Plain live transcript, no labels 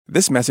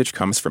This message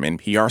comes from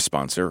NPR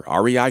sponsor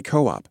REI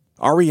Co-op.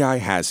 REI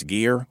has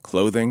gear,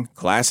 clothing,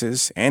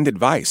 classes, and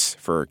advice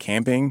for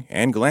camping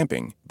and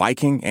glamping,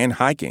 biking and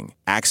hiking,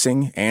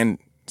 axing and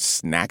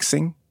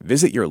snacksing.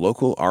 Visit your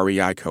local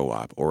REI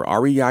Co-op or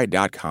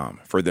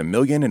rei.com for the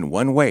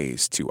 1,000,001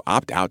 ways to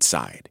opt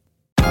outside.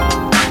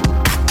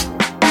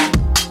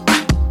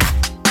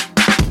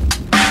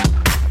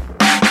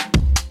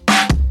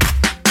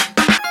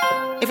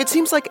 If it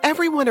seems like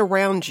everyone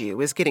around you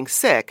is getting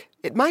sick,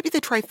 it might be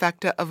the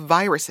trifecta of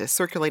viruses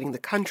circulating the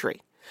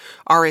country.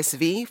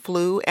 RSV,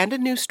 flu, and a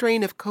new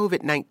strain of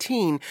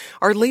COVID-19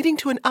 are leading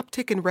to an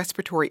uptick in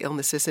respiratory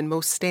illnesses in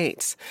most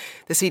states.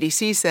 The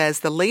CDC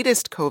says the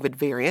latest COVID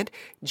variant,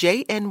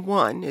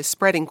 JN1, is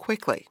spreading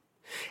quickly.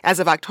 As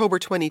of October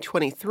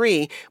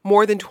 2023,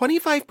 more than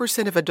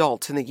 25% of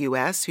adults in the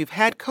U.S. who've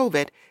had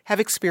COVID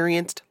have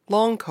experienced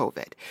long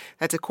COVID.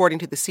 That's according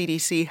to the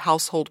CDC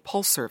Household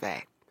Pulse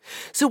Survey.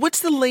 So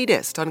what's the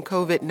latest on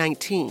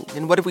COVID-19,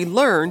 and what have we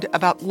learned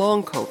about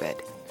long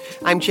COVID?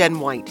 I'm Jen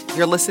White.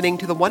 You're listening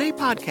to the 1A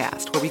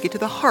podcast, where we get to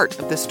the heart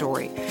of the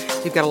story.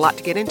 We've got a lot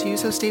to get into,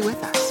 so stay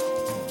with us.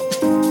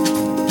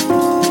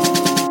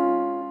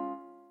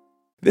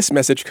 This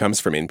message comes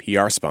from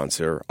NPR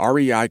sponsor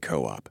REI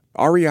Co-op.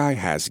 REI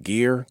has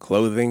gear,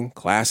 clothing,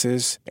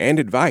 classes, and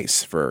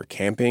advice for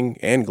camping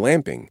and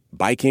glamping,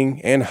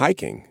 biking and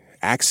hiking,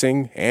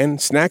 axing and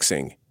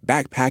snacksing,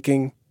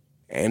 backpacking,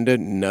 and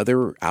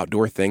another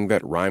outdoor thing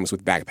that rhymes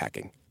with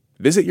backpacking.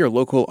 Visit your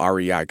local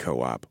REI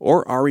Co-op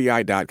or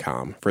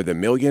rei.com for the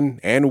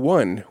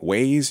 1,000,001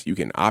 ways you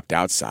can opt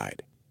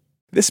outside.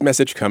 This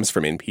message comes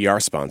from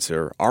NPR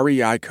sponsor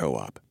REI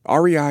Co-op.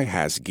 REI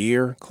has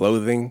gear,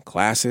 clothing,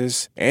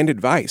 classes, and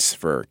advice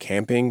for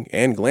camping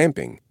and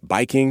glamping,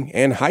 biking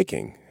and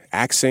hiking,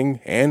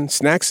 axing and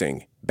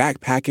snacksing,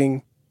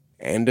 backpacking,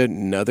 and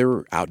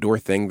another outdoor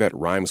thing that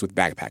rhymes with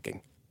backpacking.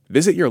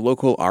 Visit your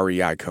local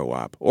REI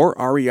Co-op or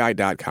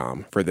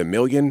rei.com for the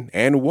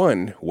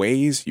 1,000,001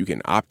 ways you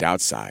can opt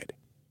outside.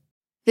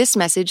 This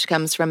message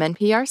comes from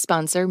NPR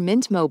sponsor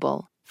Mint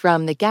Mobile.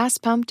 From the gas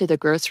pump to the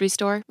grocery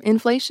store,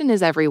 inflation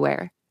is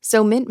everywhere.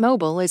 So Mint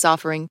Mobile is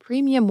offering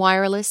premium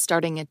wireless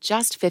starting at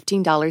just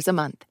 $15 a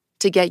month.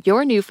 To get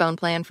your new phone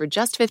plan for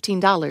just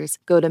 $15,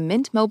 go to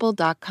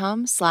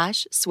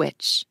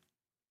mintmobile.com/switch.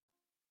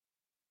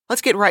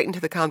 Let's get right into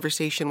the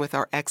conversation with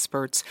our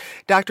experts.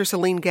 Dr.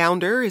 Celine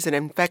Gounder is an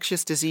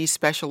infectious disease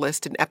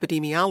specialist and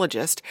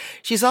epidemiologist.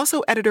 She's also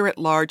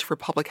editor-at-large for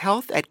public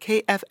health at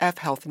KFF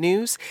Health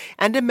News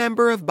and a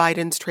member of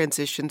Biden's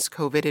Transitions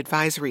COVID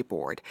Advisory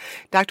Board.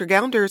 Dr.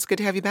 Gounder, it's good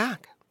to have you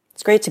back.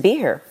 It's great to be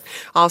here.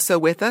 Also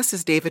with us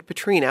is David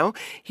Petrino.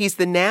 He's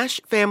the Nash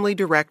Family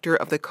Director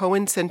of the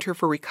Cohen Center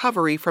for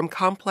Recovery from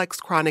Complex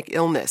Chronic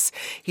Illness.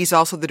 He's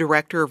also the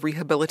Director of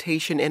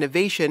Rehabilitation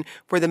Innovation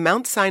for the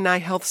Mount Sinai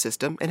Health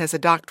System and has a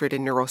doctorate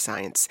in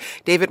neuroscience.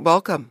 David,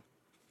 welcome.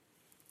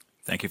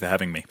 Thank you for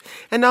having me.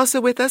 And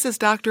also with us is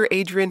Dr.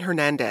 Adrian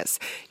Hernandez.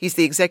 He's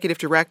the Executive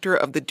Director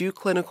of the Duke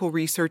Clinical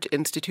Research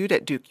Institute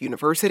at Duke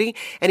University,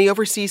 and he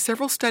oversees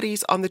several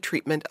studies on the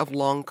treatment of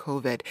long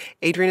COVID.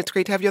 Adrian, it's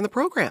great to have you on the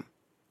program.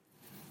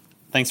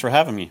 Thanks for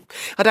having me.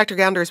 Dr.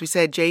 Gounder, as we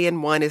said,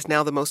 JN1 is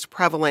now the most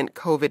prevalent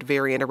COVID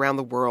variant around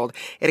the world.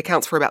 It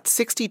accounts for about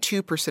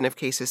 62% of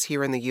cases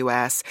here in the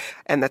U.S.,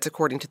 and that's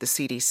according to the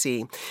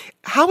CDC.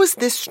 How is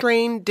this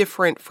strain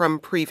different from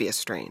previous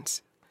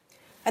strains?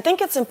 I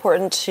think it's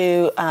important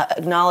to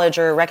acknowledge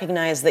or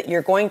recognize that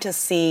you're going to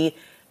see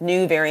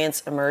new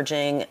variants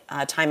emerging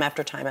time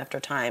after time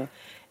after time.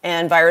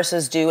 And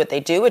viruses do what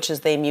they do, which is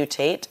they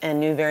mutate and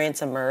new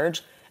variants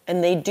emerge.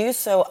 And they do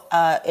so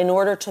in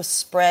order to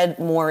spread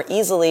more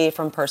easily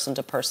from person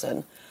to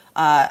person.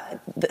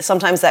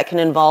 Sometimes that can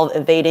involve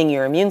evading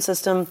your immune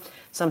system.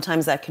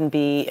 Sometimes that can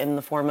be in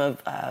the form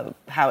of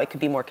how it could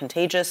be more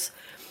contagious.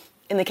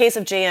 In the case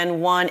of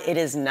JN1, it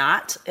is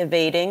not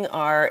evading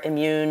our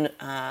immune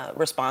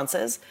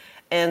responses.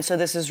 And so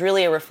this is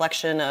really a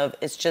reflection of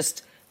it's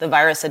just the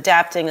virus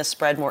adapting to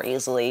spread more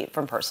easily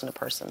from person to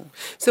person.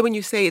 So when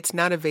you say it's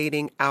not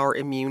evading our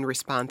immune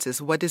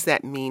responses, what does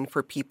that mean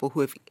for people who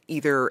have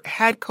either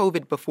had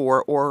COVID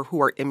before or who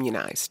are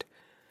immunized?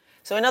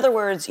 So in other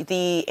words,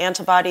 the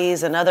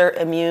antibodies and other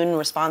immune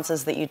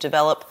responses that you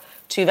develop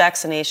to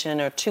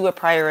vaccination or to a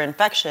prior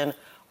infection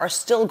are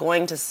still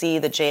going to see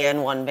the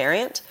JN1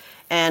 variant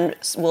and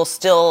will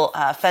still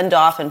fend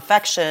off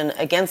infection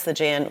against the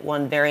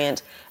JN1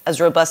 variant as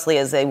robustly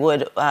as they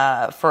would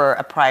for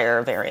a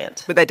prior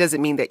variant. But that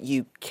doesn't mean that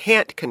you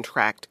can't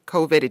contract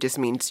COVID. It just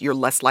means you're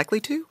less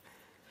likely to?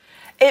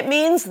 It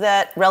means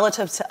that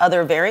relative to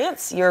other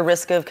variants, your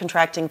risk of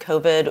contracting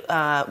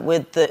COVID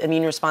with the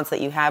immune response that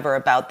you have are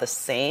about the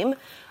same.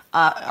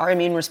 Our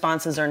immune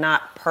responses are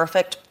not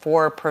perfect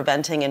for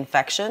preventing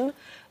infection.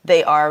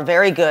 They are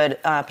very good,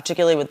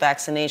 particularly with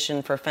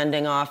vaccination, for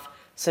fending off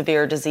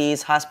severe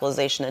disease,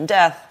 hospitalization, and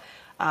death.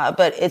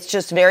 But it's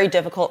just very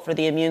difficult for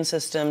the immune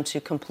system to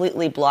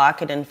completely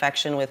block an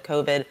infection with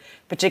COVID,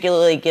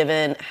 particularly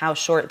given how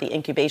short the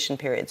incubation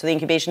period. So the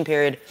incubation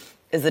period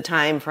is the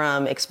time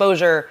from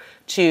exposure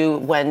to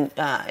when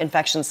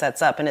infection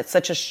sets up. And it's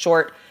such a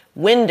short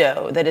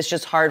window that it's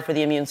just hard for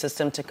the immune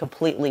system to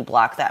completely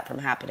block that from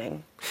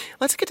happening.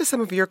 Let's get to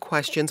some of your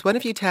questions. One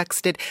of you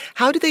texted,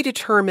 how do they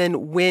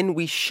determine when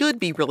we should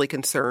be really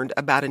concerned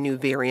about a new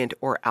variant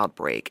or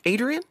outbreak?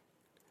 Adrian?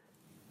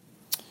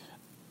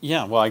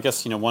 Yeah, well, I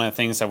guess, one of the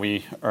things that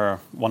we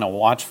want to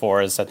watch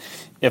for is that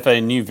if a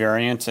new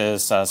variant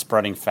is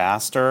spreading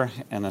faster,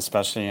 and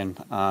especially in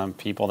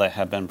people that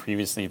have been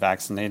previously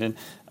vaccinated,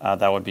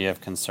 that would be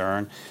of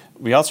concern.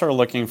 We also are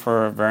looking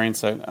for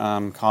variants that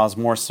cause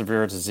more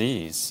severe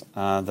disease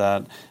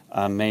that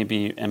may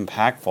be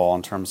impactful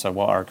in terms of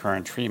what our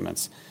current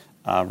treatments.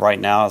 Right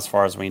now, as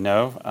far as we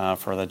know,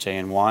 for the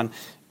JN1,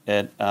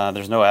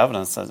 there's no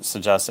evidence that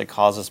suggests it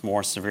causes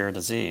more severe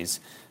disease.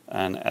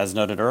 And as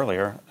noted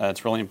earlier,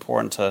 it's really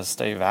important to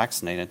stay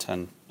vaccinated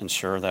to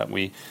ensure that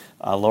we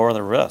lower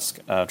the risk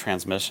of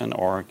transmission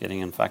or getting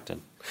infected.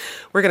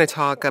 We're going to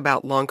talk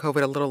about long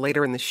COVID a little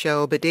later in the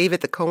show, but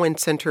David, the Cohen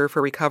Center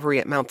for Recovery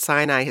at Mount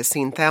Sinai has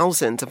seen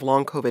thousands of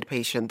long COVID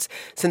patients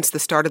since the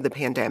start of the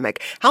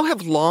pandemic. How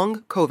have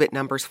long COVID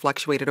numbers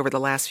fluctuated over the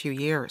last few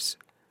years?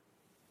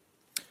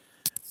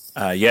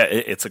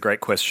 It's a great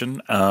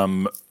question.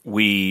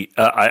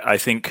 I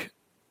think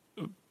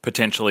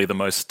potentially the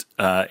most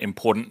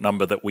important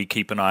number that we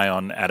keep an eye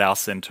on at our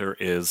center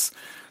is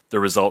the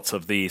results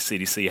of the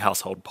CDC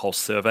Household Pulse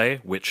Survey,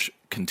 which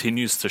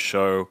continues to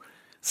show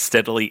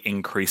steadily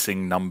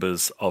increasing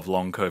numbers of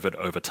long COVID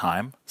over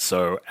time.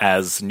 So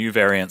as new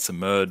variants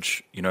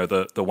emerge,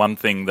 the one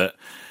thing that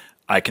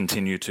I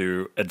continue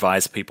to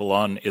advise people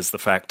on is the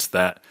fact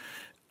that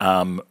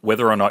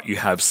whether or not you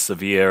have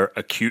severe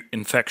acute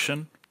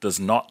infection does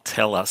not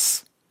tell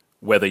us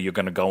whether you're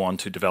going to go on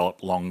to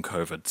develop long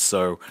COVID.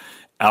 So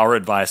our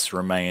advice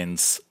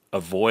remains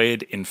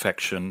avoid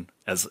infection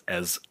as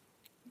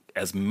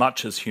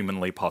much as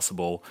humanly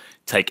possible.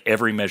 Take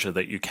every measure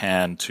that you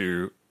can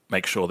to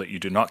make sure that you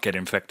do not get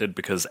infected,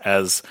 because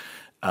as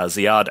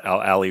Ziad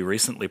Al-Ali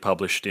recently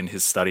published in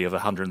his study of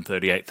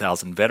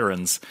 138,000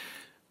 veterans,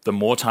 the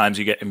more times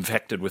you get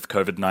infected with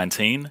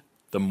COVID-19,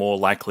 the more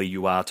likely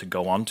you are to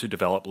go on to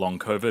develop long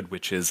COVID,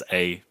 which is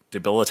a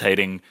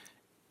debilitating,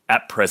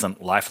 at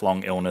present,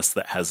 lifelong illness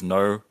that has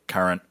no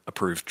current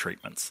approved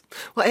treatments.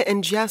 Well,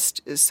 and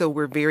just so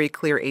we're very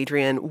clear,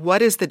 Adrian,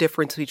 what is the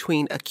difference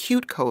between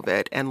acute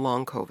COVID and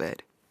long COVID?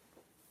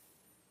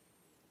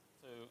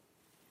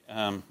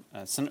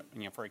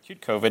 For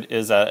acute COVID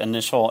is an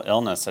initial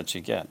illness that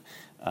you get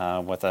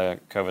with a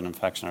COVID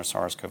infection or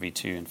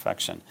SARS-CoV-2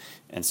 infection.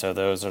 And so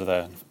those are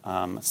the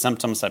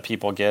symptoms that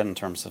people get in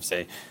terms of,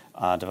 say,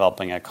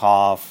 developing a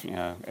cough,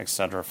 et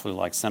cetera,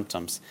 flu-like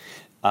symptoms.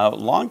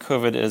 Long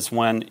COVID is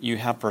when you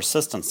have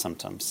persistent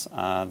symptoms,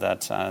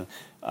 that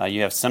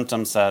you have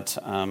symptoms that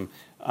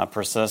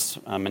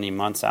persist many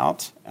months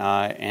out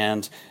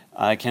and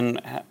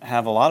can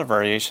have a lot of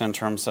variation in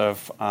terms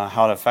of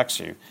how it affects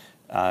you.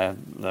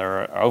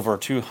 There are over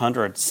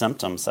 200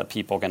 symptoms that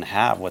people can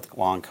have with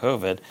long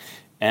COVID,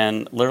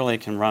 and literally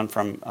can run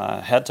from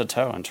head to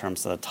toe in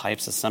terms of the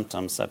types of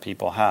symptoms that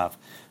people have,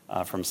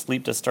 from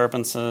sleep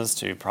disturbances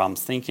to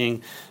problems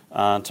thinking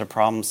to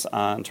problems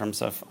in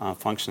terms of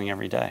functioning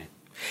every day.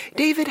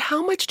 David,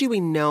 how much do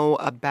we know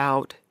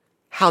about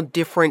how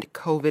different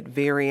COVID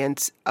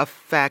variants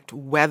affect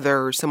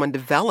whether someone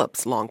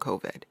develops long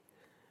COVID?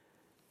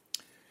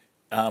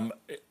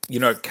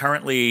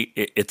 Currently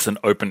it's an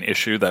open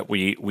issue that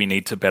we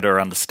need to better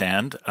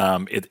understand.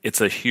 It's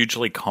a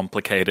hugely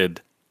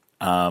complicated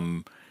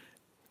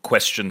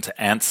question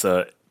to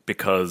answer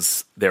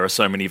because there are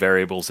so many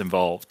variables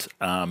involved.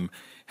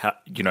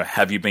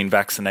 Have you been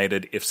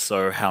vaccinated? If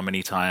so, how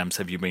many times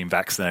have you been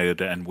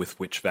vaccinated and with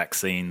which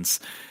vaccines?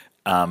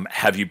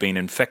 Have you been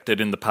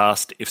infected in the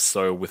past? If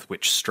so, with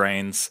which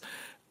strains?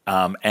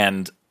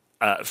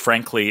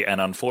 Frankly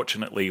and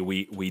unfortunately,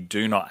 we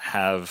do not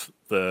have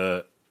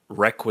the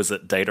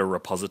requisite data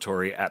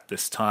repository at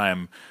this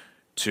time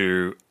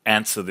to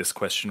answer this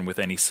question with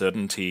any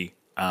certainty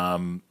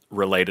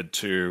related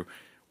to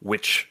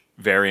which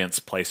variants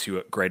place you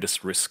at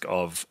greatest risk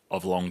of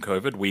long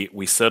COVID.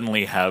 We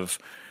certainly have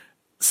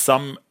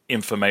some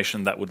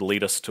information that would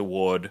lead us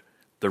toward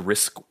the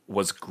risk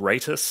was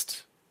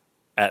greatest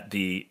at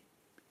the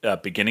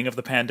beginning of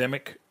the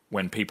pandemic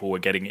when people were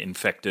getting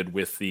infected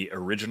with the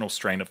original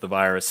strain of the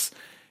virus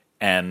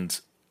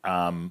and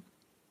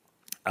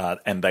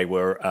they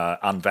were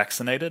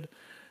unvaccinated.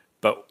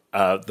 But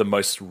the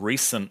most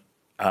recent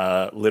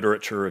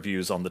literature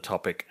reviews on the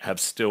topic have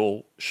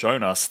still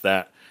shown us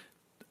that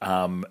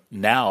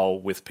now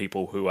with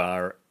people who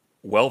are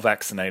well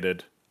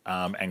vaccinated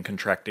and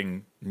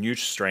contracting new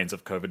strains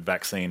of COVID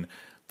vaccine,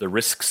 the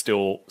risk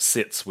still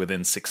sits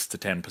within 6 to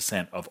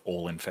 10% of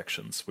all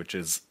infections, which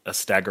is a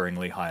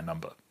staggeringly high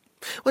number.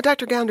 Well,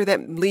 Dr. Gounder,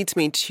 that leads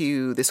me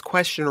to this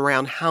question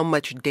around how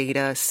much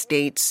data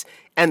states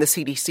and the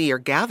CDC are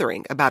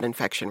gathering about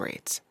infection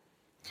rates.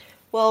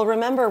 Well,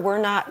 remember, we're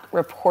not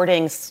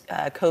reporting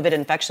COVID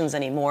infections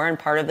anymore, and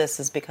part of this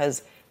is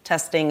because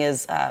testing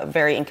is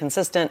very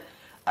inconsistent.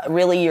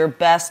 really your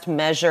best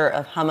measure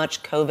of how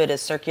much COVID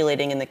is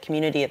circulating in the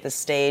community at this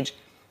stage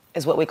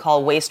is what we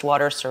call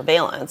wastewater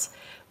surveillance,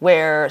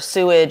 where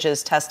sewage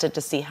is tested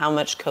to see how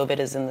much COVID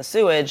is in the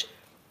sewage.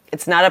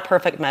 It's not a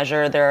perfect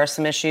measure. There are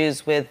some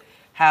issues with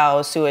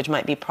how sewage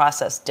might be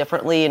processed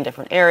differently in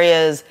different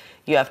areas.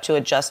 You have to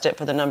adjust it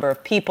for the number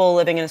of people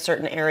living in a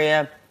certain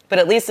area. But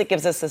at least it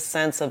gives us a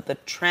sense of the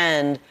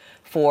trend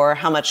for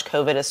how much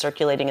COVID is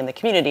circulating in the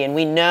community. And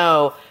we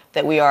know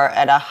that we are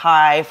at a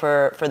high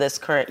for this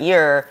current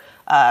year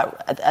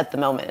at the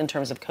moment in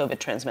terms of COVID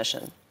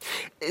transmission.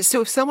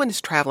 So if someone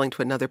is traveling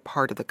to another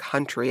part of the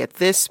country at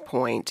this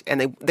point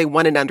and they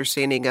want an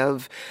understanding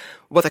of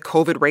what the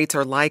COVID rates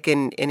are like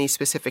in any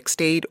specific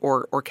state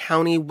or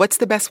county, what's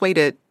the best way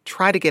to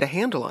try to get a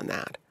handle on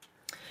that?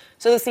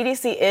 So the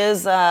CDC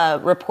is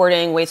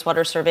reporting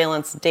wastewater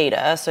surveillance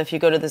data. So if you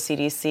go to the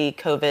CDC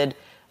COVID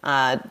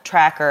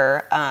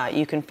tracker,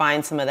 you can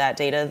find some of that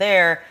data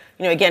there.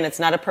 Again, it's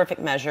not a perfect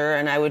measure,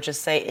 and I would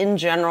just say in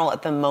general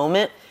at the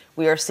moment,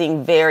 we are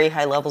seeing very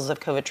high levels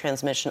of COVID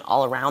transmission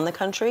all around the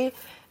country,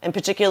 and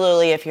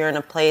particularly if you're in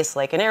a place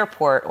like an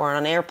airport or on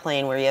an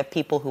airplane where you have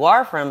people who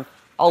are from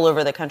all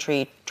over the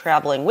country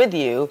traveling with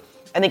you,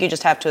 I think you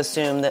just have to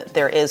assume that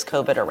there is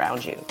COVID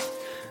around you.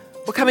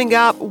 Well, coming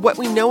up, what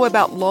we know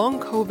about long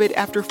COVID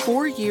after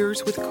 4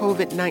 years with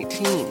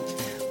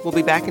COVID-19. We'll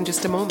be back in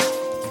just a moment.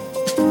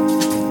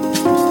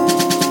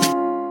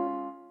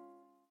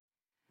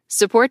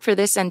 Support for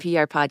this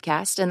NPR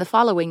podcast and the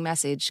following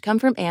message come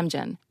from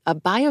Amgen, a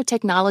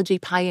biotechnology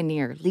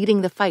pioneer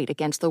leading the fight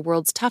against the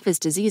world's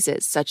toughest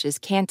diseases such as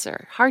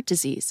cancer, heart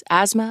disease,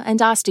 asthma, and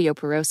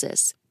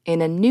osteoporosis.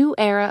 In a new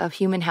era of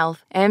human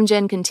health,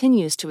 Amgen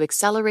continues to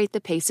accelerate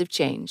the pace of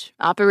change,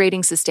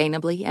 operating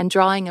sustainably and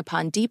drawing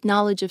upon deep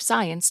knowledge of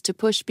science to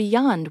push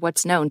beyond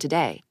what's known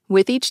today.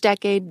 With each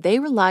decade, they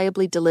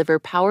reliably deliver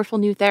powerful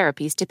new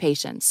therapies to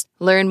patients.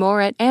 Learn more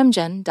at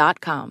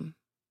amgen.com.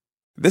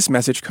 This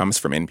message comes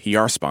from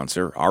NPR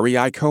sponsor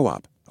REI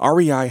Co-op.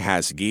 REI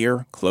has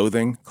gear,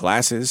 clothing,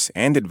 classes,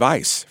 and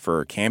advice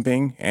for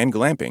camping and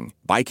glamping,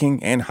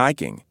 biking and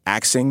hiking,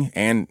 axing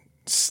and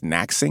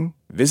snacksing.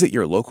 Visit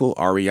your local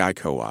REI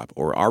Co-op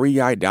or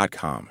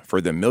rei.com for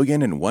the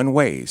 1,000,001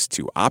 ways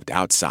to opt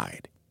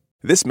outside.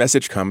 This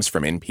message comes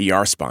from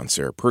NPR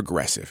sponsor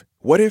Progressive.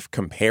 What if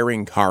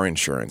comparing car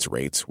insurance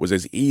rates was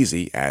as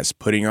easy as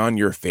putting on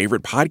your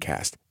favorite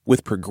podcast?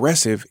 With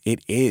Progressive,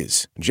 it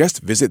is.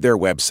 Just visit their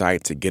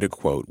website to get a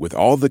quote with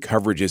all the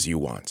coverages you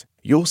want.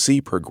 You'll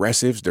see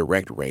Progressive's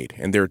direct rate,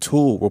 and their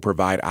tool will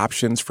provide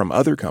options from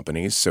other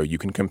companies so you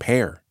can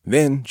compare.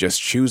 Then just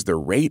choose the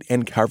rate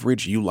and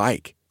coverage you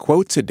like.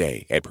 Quote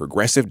today at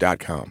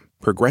Progressive.com.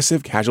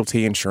 Progressive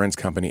Casualty Insurance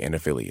Company and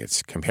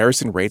Affiliates.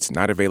 Comparison rates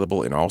not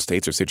available in all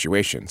states or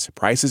situations.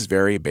 Prices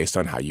vary based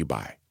on how you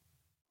buy.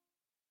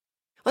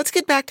 Let's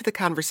get back to the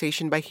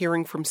conversation by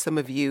hearing from some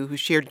of you who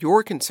shared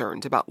your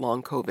concerns about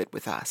long COVID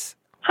with us.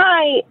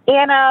 Hi,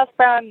 Anna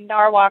from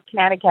Norwalk,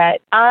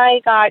 Connecticut.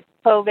 I got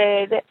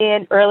COVID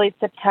in early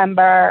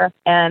September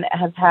and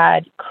have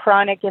had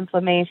chronic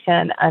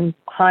inflammation and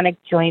chronic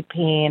joint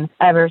pain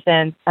ever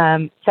since.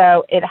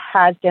 So it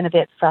has been a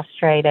bit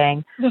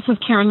frustrating. This is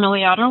Karen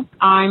Miliato.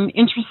 I'm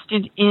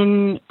interested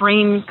in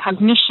brain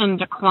cognition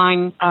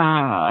decline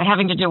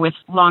having to do with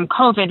long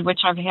COVID, which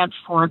I've had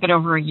for a bit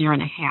over a year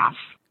and a half.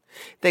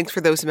 Thanks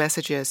for those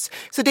messages.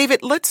 So,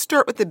 David, let's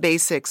start with the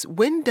basics.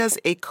 When does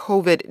a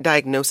COVID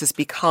diagnosis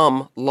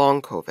become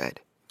long COVID?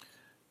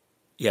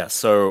 Yeah,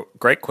 so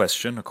great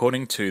question.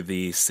 According to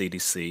the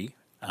CDC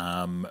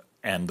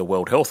and the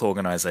World Health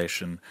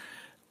Organization,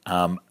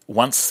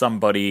 once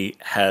somebody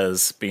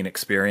has been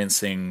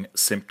experiencing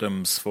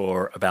symptoms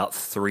for about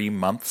 3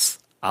 months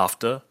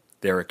after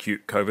their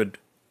acute COVID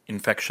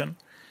infection,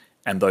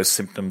 and those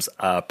symptoms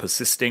are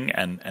persisting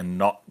and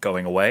not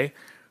going away,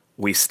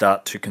 we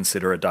start to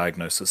consider a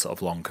diagnosis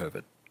of long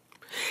COVID.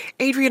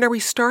 Adrian, are we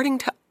starting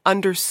to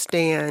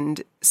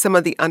understand some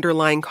of the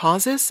underlying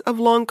causes of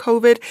long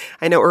COVID?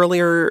 I know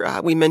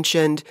earlier we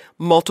mentioned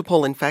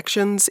multiple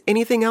infections.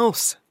 Anything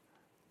else?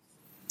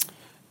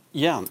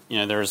 Yeah,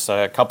 there's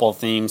a couple of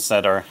themes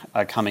that are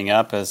coming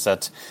up. Is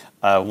that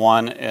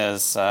one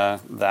is the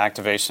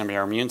activation of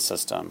your immune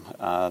system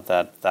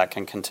that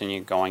can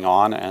continue going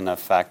on and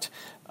affect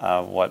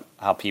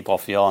how people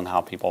feel and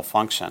how people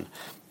function.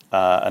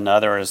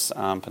 Another is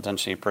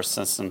potentially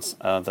persistence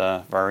of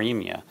the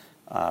viremia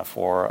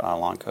for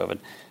long COVID.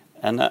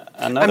 And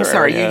I'm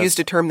sorry, you used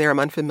a term there I'm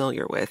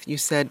unfamiliar with. You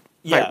said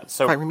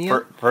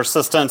viremia?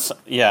 Persistence,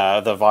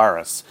 the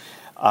virus,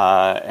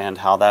 and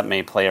how that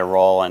may play a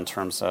role in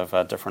terms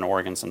of different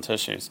organs and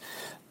tissues.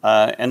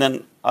 And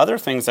then other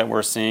things that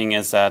we're seeing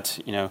is that,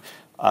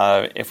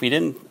 if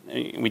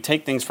we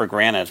take things for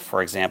granted,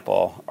 for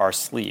example, our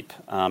sleep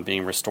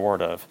being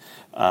restorative,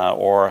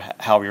 or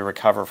how we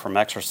recover from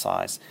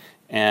exercise.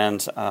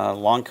 And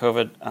long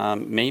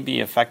COVID may be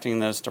affecting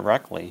this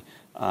directly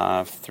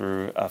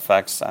through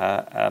effects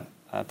at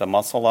the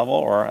muscle level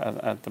or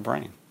at the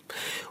brain.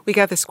 We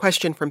got this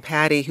question from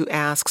Patty who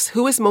asks,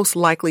 who is most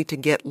likely to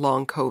get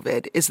long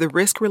COVID? Is the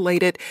risk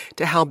related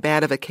to how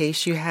bad of a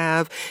case you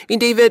have? I mean,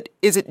 David,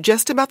 is it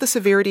just about the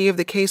severity of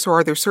the case, or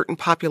are there certain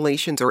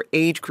populations or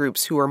age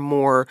groups who are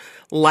more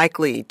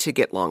likely to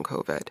get long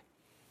COVID?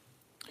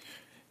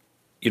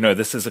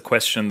 This is a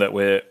question that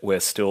we're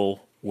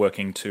still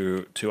working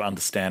to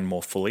understand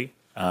more fully.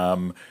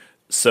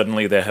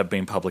 Certainly there have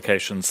been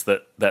publications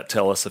that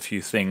tell us a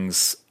few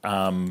things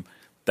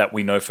that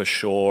we know for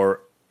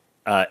sure,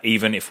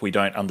 even if we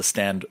don't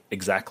understand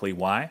exactly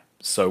why.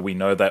 So we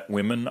know that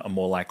women are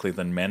more likely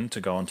than men to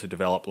go on to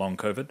develop long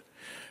COVID.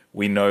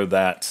 We know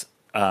that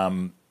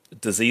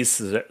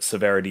disease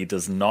severity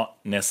does not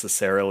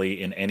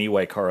necessarily in any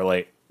way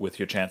correlate with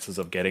your chances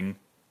of getting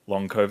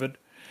long COVID.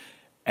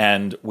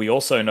 And we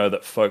also know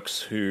that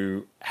folks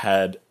who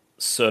had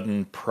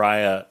certain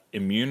prior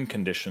immune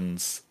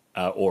conditions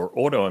or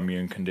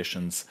autoimmune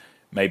conditions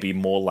may be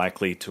more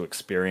likely to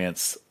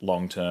experience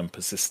long-term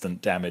persistent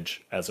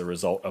damage as a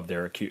result of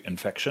their acute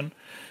infection.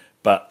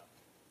 But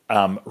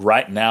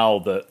right now,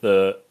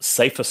 the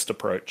safest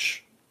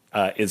approach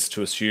is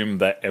to assume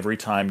that every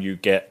time you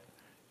get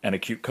an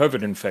acute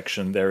COVID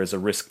infection, there is a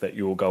risk that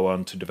you will go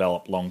on to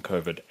develop long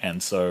COVID.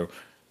 And so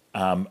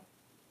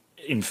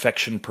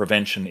infection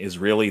prevention is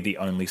really the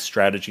only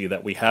strategy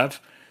that we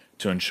have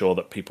to ensure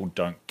that people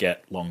don't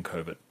get long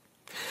COVID.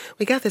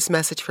 We got this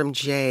message from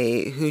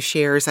Jay, who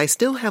shares, I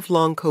still have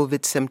long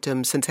COVID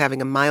symptoms since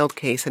having a mild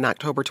case in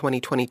October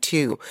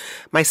 2022.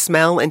 My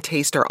smell and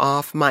taste are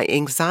off. My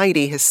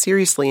anxiety has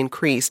seriously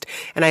increased,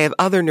 and I have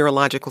other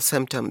neurological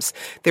symptoms.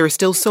 There is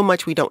still so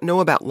much we don't know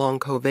about long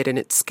COVID, and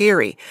it's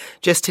scary.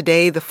 Just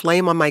today, the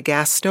flame on my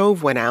gas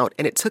stove went out,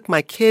 and it took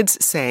my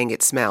kids saying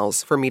it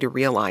smells for me to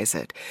realize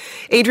it.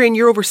 Adrian,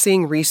 you're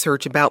overseeing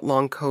research about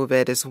long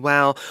COVID as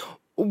well.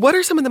 What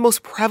are some of the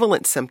most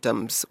prevalent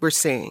symptoms we're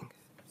seeing?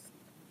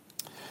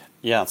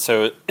 Yeah,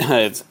 so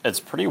it's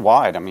pretty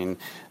wide. I mean,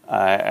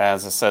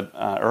 as I said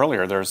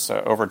earlier, there's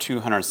over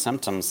 200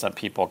 symptoms that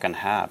people can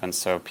have. And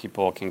so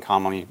people can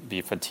commonly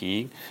be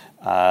fatigued.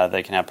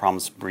 They can have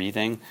problems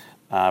breathing,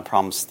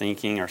 problems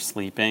thinking or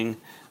sleeping.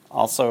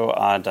 Also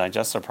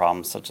digestive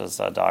problems such as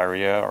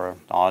diarrhea or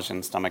nausea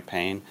and stomach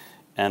pain.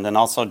 And then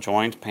also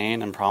joint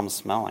pain and problems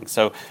smelling.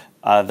 So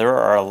there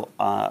are,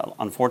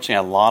 unfortunately,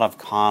 a lot of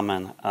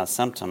common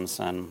symptoms,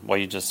 and what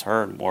you just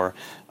heard were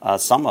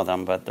some of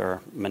them, but there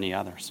are many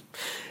others.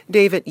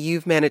 David,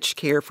 you've managed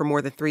care for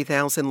more than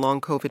 3,000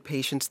 long COVID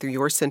patients through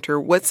your center.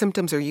 What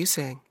symptoms are you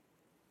seeing?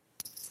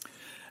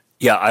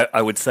 Yeah,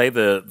 I would say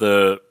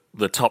the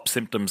top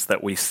symptoms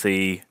that we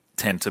see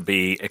tend to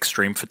be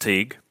extreme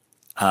fatigue,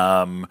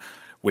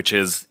 which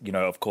is,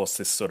 of course,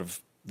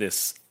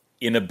 this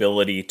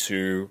inability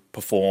to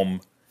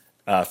perform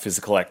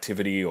physical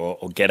activity or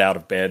get out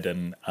of bed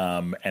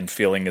and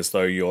feeling as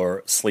though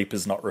your sleep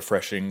is not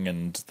refreshing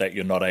and that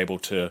you're not able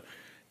to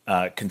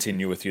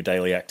continue with your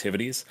daily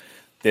activities.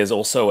 There's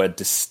also a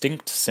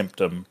distinct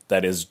symptom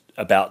that is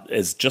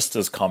just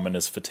as common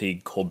as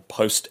fatigue called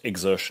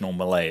post-exertional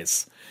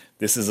malaise.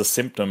 This is a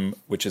symptom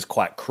which is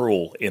quite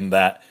cruel in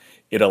that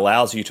it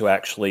allows you to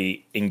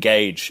actually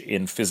engage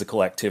in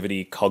physical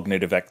activity,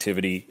 cognitive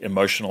activity,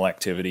 emotional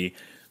activity,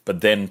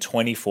 but then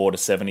 24 to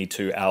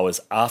 72 hours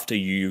after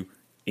you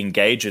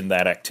engage in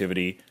that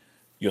activity,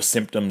 your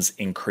symptoms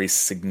increase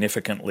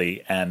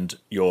significantly and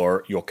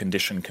your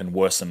condition can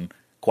worsen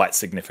quite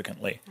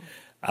significantly.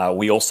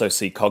 We also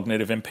see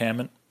cognitive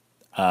impairment,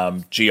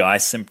 GI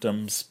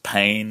symptoms,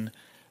 pain,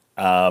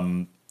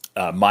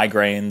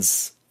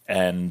 migraines,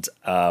 and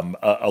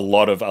a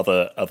lot of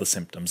other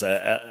symptoms.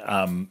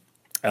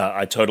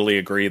 I totally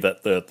agree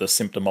that the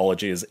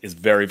symptomology is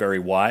very, very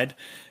wide.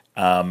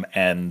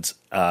 And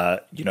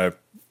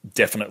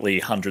definitely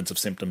hundreds of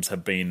symptoms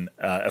have been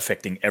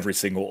affecting every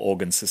single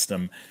organ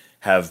system,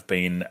 have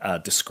been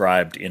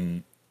described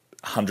in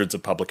hundreds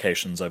of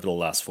publications over the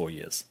last 4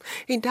 years.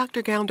 Hey,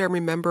 Dr. Gownd, I'm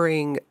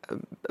remembering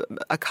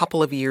a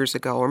couple of years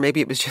ago, or maybe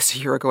it was just a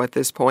year ago at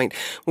this point,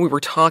 when we were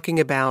talking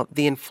about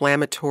the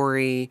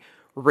inflammatory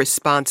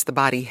response the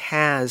body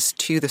has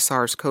to the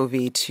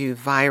SARS-CoV-2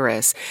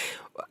 virus.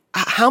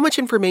 How much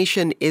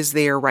information is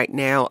there right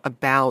now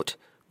about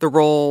the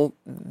role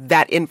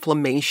that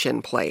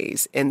inflammation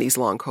plays in these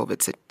long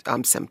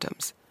COVID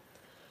symptoms?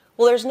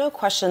 Well, there's no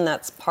question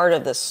that's part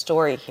of this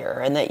story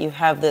here, and that you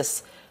have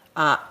this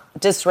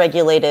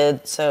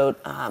dysregulated,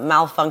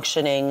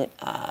 malfunctioning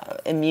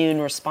immune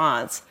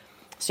response.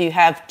 So you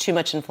have too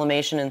much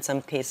inflammation in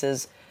some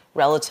cases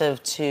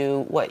relative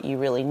to what you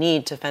really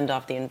need to fend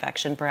off the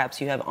infection.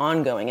 Perhaps you have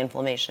ongoing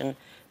inflammation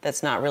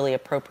that's not really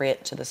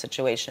appropriate to the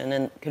situation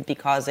and could be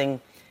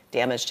causing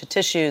damage to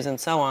tissues and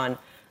so on.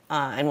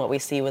 And what we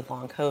see with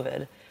long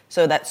COVID.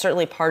 So that's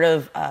certainly part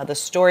of the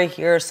story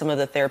here. Some of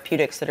the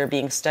therapeutics that are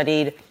being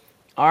studied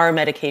are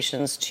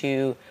medications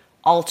to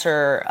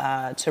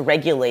alter, to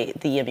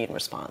regulate the immune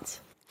response.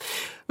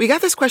 We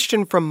got this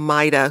question from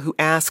Maida, who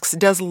asks,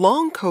 does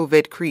long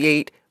COVID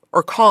create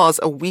or cause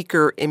a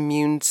weaker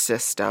immune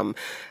system?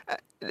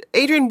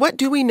 Adrian, what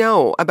do we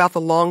know about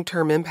the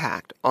long-term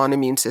impact on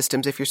immune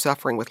systems if you're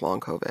suffering with long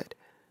COVID?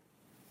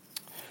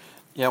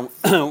 Yeah,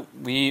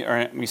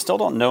 we still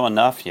don't know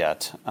enough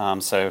yet.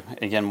 So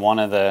again, one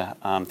of the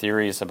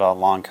theories about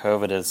long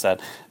COVID is that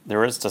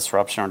there is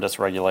disruption or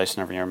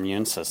dysregulation of your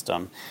immune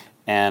system,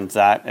 and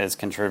that is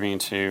contributing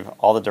to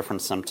all the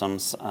different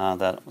symptoms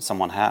that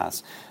someone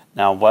has.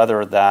 Now,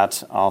 whether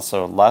that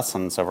also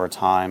lessens over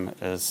time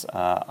is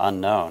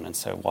unknown, and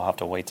so we'll have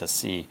to wait to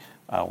see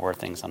where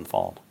things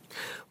unfold.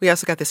 We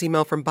also got this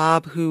email from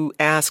Bob who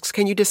asks,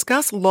 can you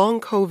discuss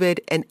long COVID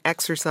and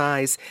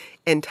exercise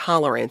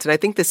intolerance? And I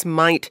think this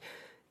might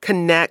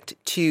connect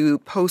to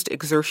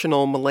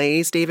post-exertional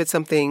malaise, David,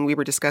 something we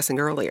were discussing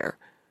earlier.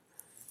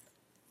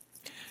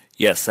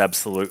 Yes,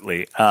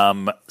 absolutely.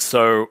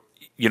 So,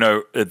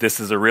 this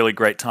is a really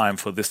great time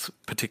for this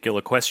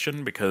particular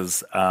question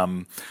because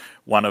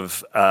one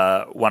of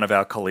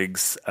our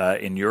colleagues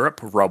in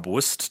Europe, Rob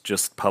Wust,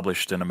 just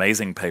published an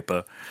amazing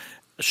paper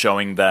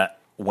showing that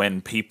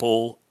when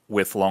people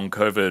with long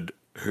COVID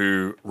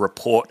who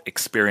report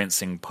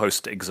experiencing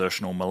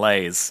post-exertional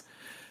malaise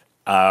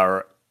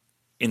are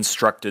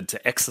instructed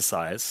to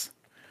exercise,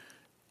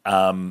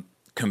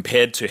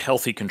 compared to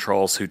healthy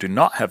controls who do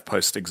not have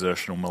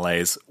post-exertional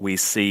malaise, we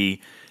see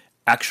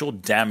actual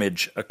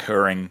damage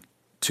occurring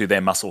to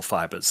their muscle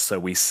fibers. So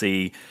we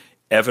see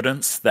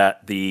evidence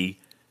that the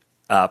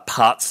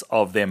parts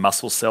of their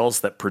muscle cells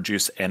that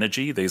produce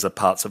energy, these are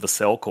parts of a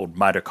cell called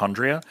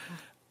mitochondria,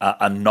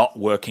 are not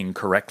working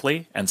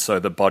correctly, and so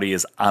the body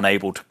is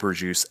unable to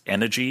produce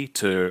energy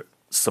to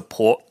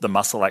support the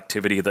muscle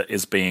activity that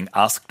is being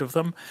asked of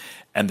them.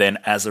 And then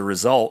as a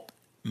result,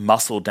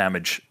 muscle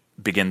damage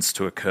begins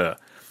to occur,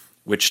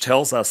 which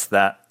tells us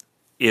that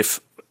if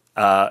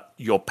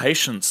your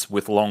patients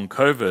with long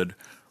COVID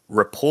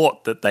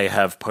report that they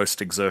have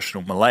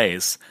post-exertional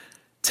malaise,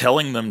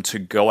 telling them to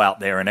go out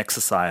there and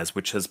exercise,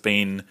 which has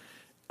been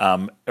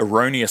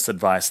erroneous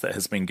advice that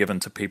has been given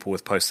to people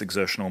with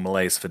post-exertional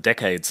malaise for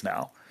decades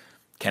now,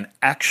 can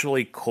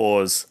actually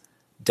cause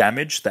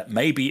damage that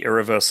may be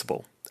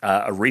irreversible.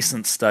 A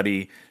recent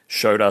study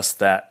showed us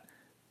that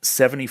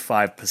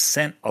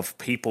 75% of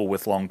people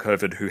with long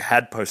COVID who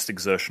had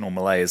post-exertional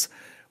malaise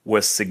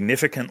were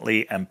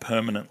significantly and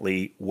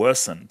permanently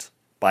worsened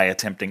by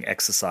attempting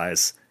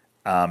exercise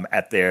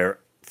at their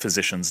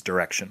physician's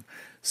direction.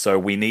 So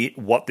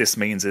what this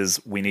means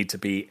is we need to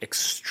be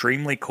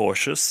extremely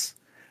cautious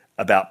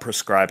about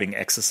prescribing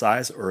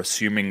exercise or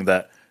assuming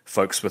that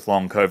folks with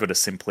long COVID are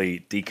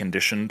simply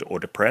deconditioned or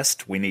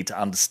depressed. We need to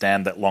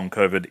understand that long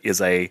COVID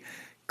is a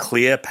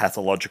clear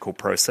pathological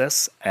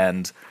process,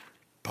 and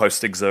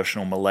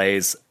post-exertional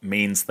malaise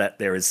means that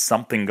there is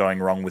something going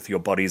wrong with your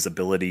body's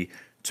ability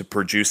to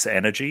produce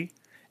energy,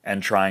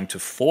 and trying to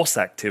force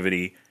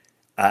activity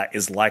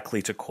is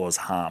likely to cause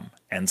harm.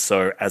 And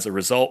so as a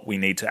result, we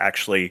need to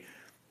actually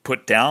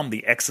put down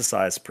the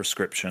exercise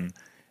prescription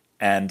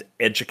and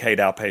educate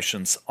our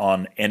patients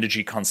on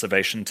energy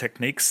conservation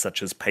techniques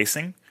such as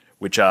pacing,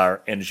 which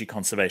are energy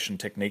conservation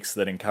techniques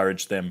that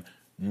encourage them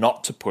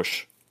not to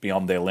push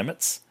beyond their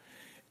limits,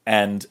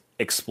 and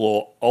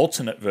explore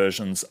alternate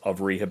versions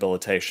of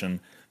rehabilitation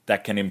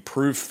that can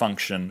improve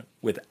function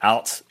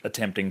without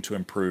attempting to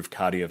improve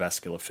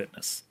cardiovascular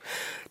fitness.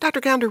 Dr.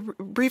 Gounder,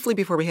 briefly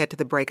before we head to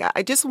the break,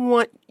 I just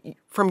want,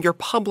 from your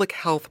public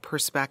health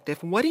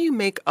perspective, what do you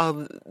make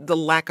of the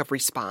lack of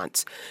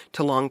response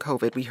to long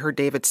COVID? We heard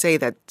David say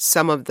that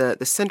some of the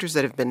centers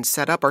that have been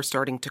set up are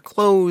starting to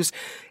close.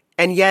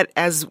 And yet,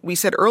 as we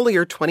said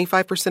earlier,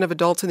 25% of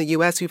adults in the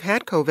U.S. who've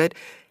had COVID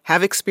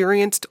have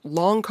experienced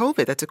long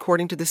COVID. That's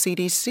according to the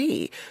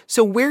CDC.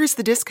 So where is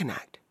the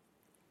disconnect?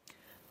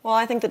 Well,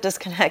 I think the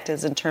disconnect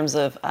is in terms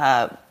of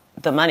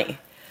the money.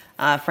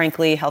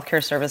 Frankly,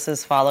 healthcare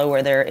services follow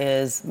where there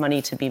is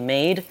money to be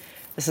made.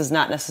 This is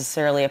not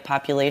necessarily a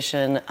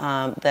population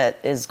that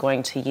is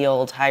going to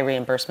yield high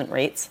reimbursement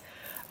rates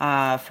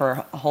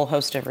for a whole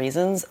host of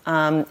reasons.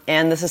 And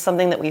this is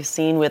something that we've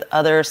seen with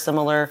other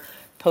similar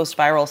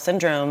post-viral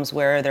syndromes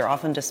where they're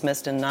often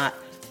dismissed and not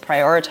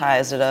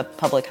prioritized at a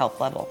public health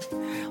level.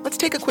 Let's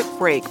take a quick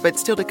break, but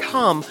still to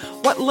come,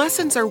 what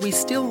lessons are we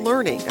still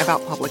learning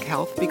about public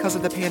health because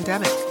of the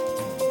pandemic?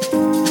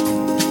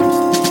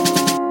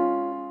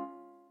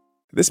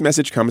 This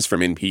message comes from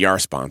NPR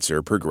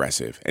sponsor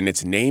Progressive and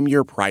its Name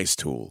Your Price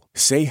tool.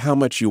 Say how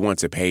much you want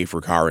to pay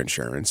for car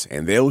insurance,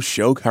 and they'll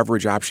show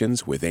coverage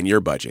options within your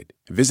budget.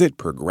 Visit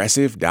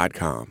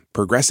Progressive.com.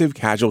 Progressive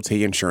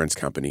Casualty Insurance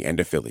Company and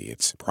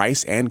Affiliates.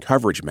 Price and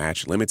coverage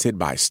match limited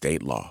by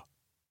state law.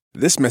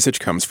 This message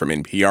comes from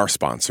NPR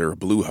sponsor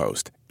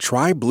Bluehost.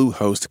 Try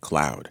Bluehost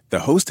Cloud,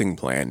 the hosting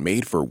plan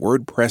made for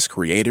WordPress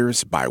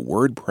creators by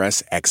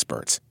WordPress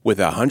experts. With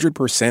 100%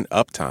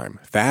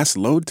 uptime, fast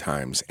load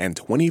times, and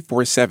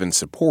 24/7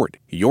 support,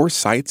 your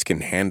sites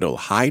can handle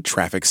high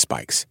traffic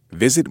spikes.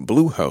 Visit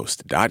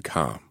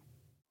Bluehost.com.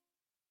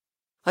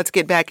 Let's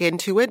get back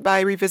into it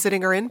by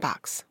revisiting our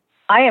inbox.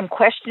 I am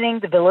questioning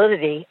the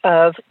validity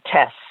of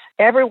tests.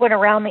 Everyone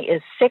around me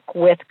is sick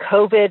with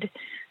COVID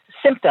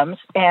symptoms,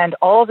 and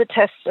all the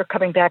tests are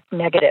coming back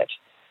negative.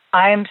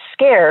 I'm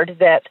scared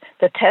that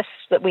the tests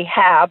that we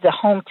have, the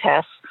home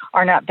tests,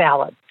 are not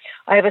valid.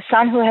 I have a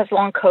son who has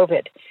long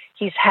COVID.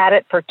 He's had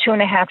it for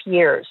 2.5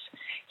 years.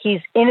 He's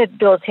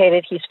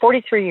inhabilitated. He's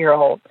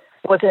 43-year-old,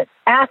 was an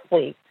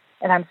athlete,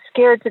 and I'm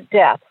scared to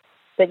death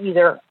that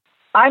either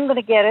I'm going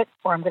to get it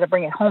or I'm going to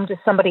bring it home to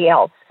somebody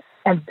else,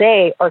 and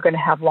they are going to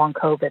have long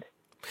COVID.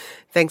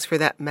 Thanks for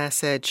that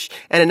message.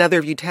 And another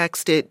of you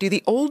texted, do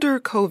the older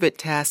COVID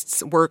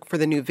tests work for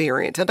the new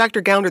variant? Now,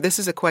 Dr. Gounder, this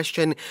is a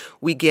question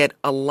we get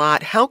a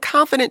lot. How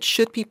confident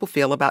should people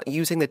feel about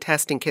using the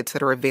testing kits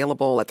that are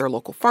available at their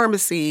local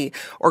pharmacy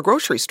or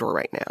grocery store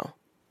right now?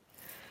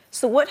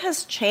 So what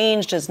has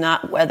changed is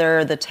not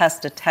whether the tests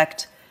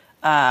detect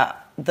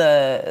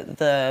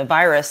the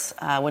virus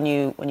when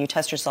you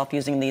test yourself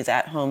using these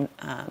at-home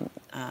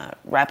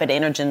rapid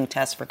antigen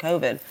tests for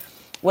COVID.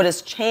 What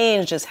has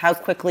changed is how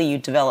quickly you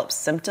develop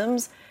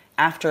symptoms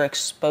after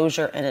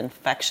exposure and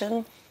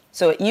infection.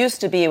 So it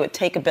used to be it would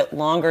take a bit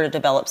longer to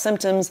develop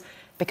symptoms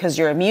because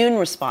your immune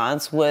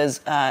response was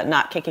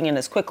not kicking in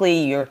as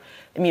quickly. Your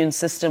immune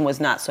system was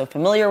not so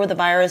familiar with the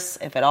virus,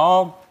 if at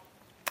all.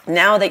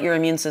 Now that your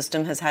immune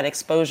system has had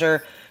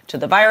exposure to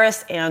the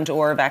virus and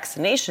or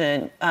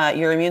vaccination,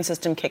 your immune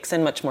system kicks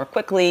in much more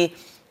quickly.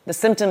 The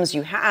symptoms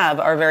you have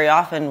are very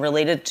often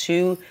related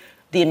to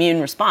the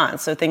immune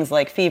response. So things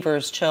like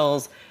fevers,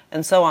 chills,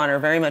 and so on are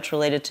very much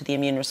related to the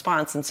immune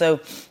response. And so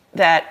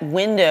that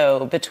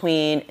window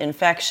between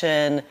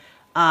infection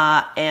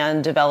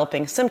and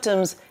developing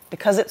symptoms,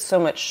 because it's so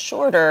much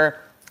shorter,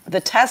 the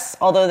tests,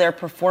 although they're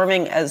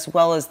performing as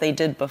well as they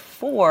did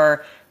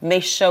before, may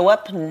show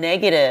up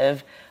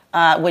negative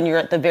when you're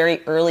at the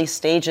very early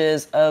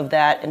stages of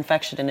that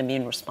infection and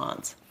immune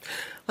response.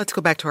 Let's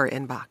go back to our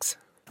inbox.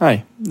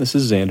 Hi, this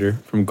is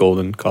Xander from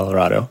Golden,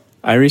 Colorado.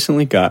 I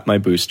recently got my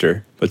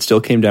booster, but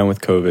still came down with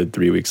COVID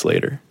 3 weeks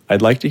later.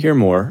 I'd like to hear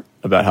more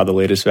about how the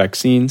latest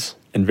vaccines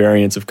and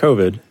variants of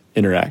COVID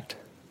interact.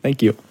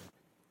 Thank you.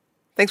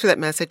 Thanks for that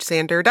message,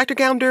 Xander. Dr.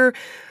 Gounder,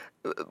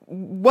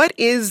 what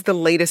is the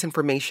latest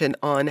information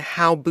on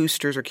how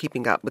boosters are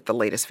keeping up with the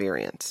latest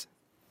variants?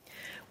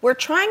 We're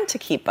trying to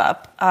keep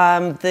up.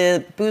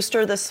 The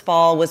booster this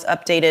fall was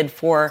updated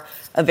for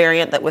a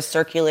variant that was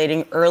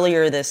circulating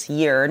earlier this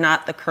year,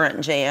 not the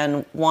current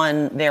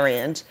JN1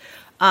 variant.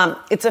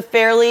 It's a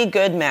fairly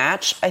good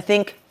match. I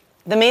think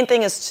the main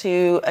thing is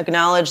to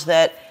acknowledge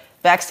that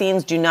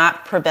vaccines do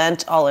not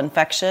prevent all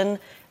infection.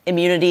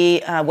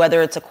 Immunity,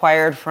 whether it's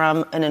acquired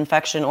from an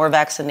infection or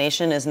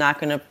vaccination, is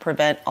not going to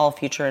prevent all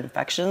future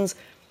infections.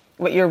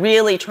 What you're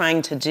really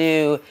trying to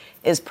do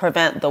is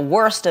prevent the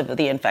worst of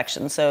the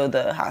infection, so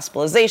the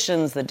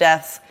hospitalizations, the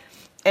deaths.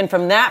 And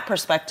from that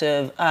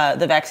perspective,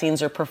 the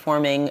vaccines are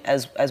performing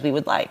as we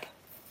would like.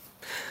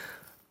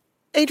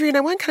 Adrienne,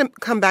 I want to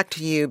come back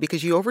to you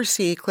because you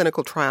oversee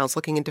clinical trials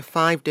looking into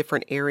 5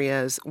 different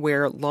areas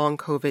where long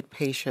COVID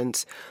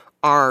patients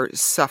are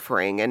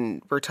suffering.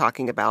 And we're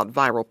talking about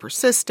viral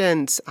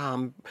persistence,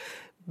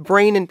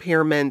 brain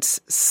impairments,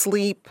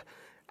 sleep,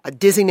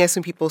 dizziness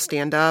when people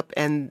stand up,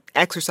 and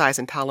exercise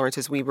intolerance,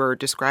 as we were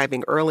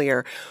describing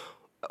earlier.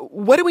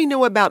 What do we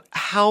know about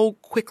how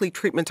quickly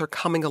treatments are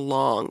coming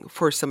along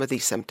for some of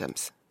these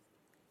symptoms?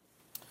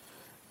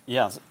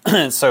 Yes.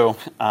 So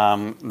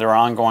there are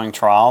ongoing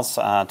trials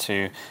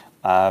to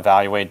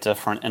evaluate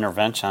different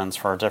interventions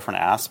for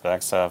different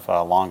aspects of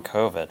long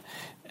COVID.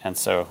 And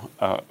so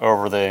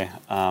over the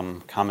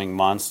coming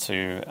months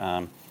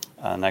to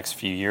next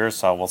few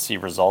years, we'll see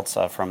results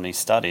from these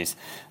studies.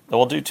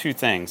 We'll do 2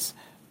 things.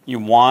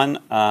 One,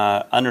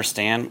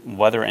 understand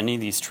whether any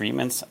of these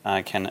treatments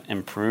can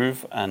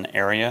improve an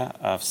area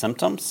of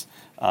symptoms,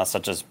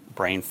 such as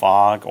brain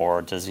fog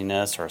or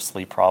dizziness or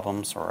sleep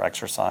problems or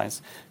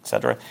exercise,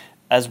 etc.,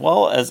 as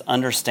well as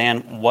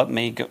understand what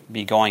may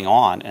be going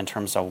on in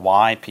terms of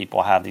why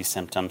people have these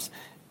symptoms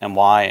and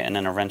why an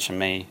intervention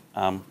may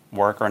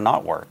work or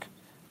not work.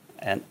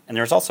 And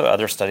there's also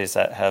other studies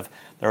that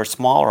are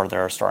smaller that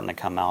are starting to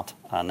come out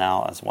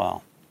now as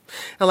well.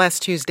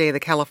 Last Tuesday,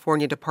 the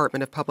California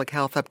Department of Public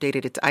Health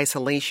updated its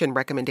isolation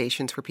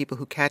recommendations for people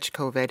who catch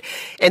COVID.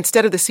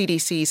 Instead of the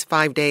CDC's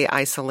 5-day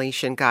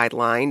isolation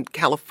guideline,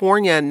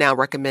 California now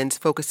recommends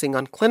focusing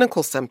on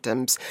clinical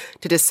symptoms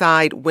to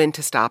decide when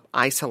to stop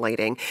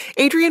isolating.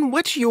 Adrienne,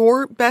 what's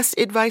your best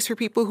advice for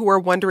people who are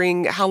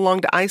wondering how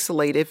long to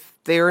isolate if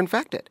they're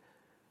infected?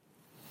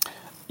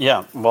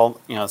 Yeah,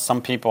 well,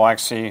 some people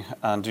actually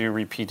do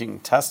repeating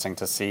testing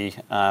to see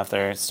if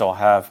they still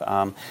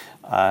have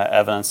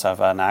evidence of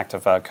an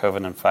active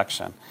COVID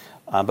infection.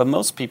 But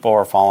most people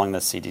are following the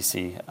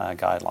CDC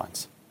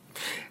guidelines.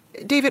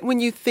 David, when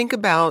you think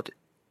about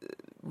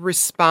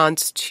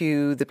response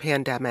to the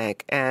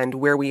pandemic and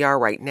where we are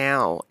right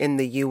now in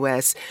the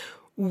U.S.,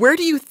 where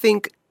do you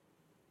think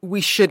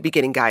we should be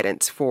getting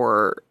guidance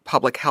for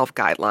public health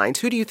guidelines?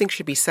 Who do you think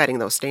should be setting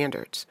those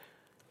standards?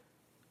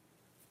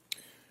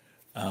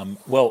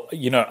 Well,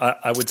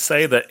 I would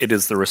say that it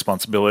is the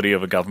responsibility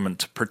of a government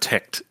to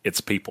protect its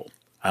people.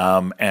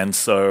 And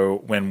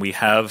so when we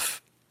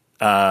have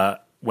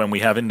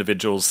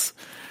individuals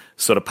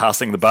sort of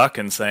passing the buck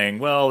and saying,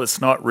 well, it's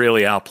not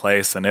really our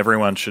place and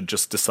everyone should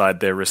just decide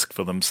their risk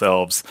for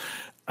themselves,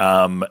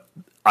 that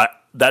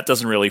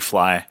doesn't really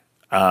fly.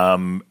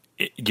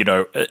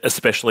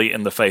 especially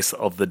in the face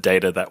of the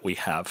data that we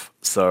have.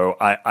 So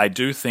I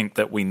do think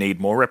that we need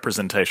more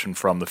representation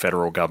from the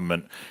federal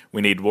government.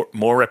 We need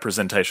more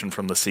representation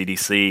from the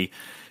CDC,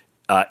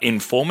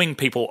 informing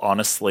people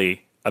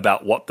honestly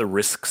about what the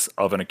risks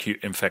of an acute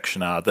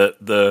infection are.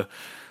 The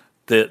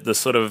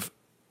sort of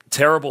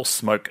terrible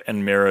smoke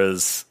and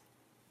mirrors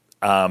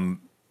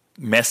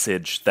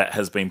message that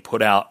has been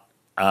put out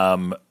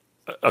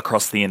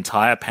across the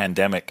entire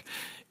pandemic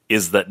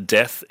is that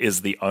death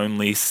is the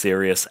only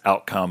serious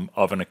outcome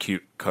of an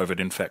acute COVID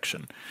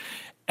infection.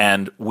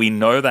 And we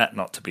know that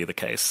not to be the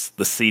case.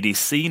 The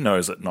CDC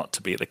knows it not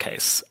to be the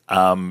case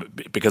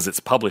because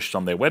it's published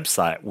on their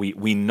website.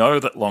 We know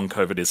that long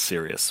COVID is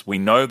serious. We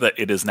know that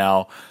it is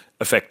now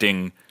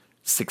affecting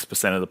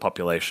 6% of the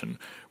population.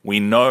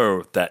 We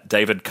know that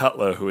David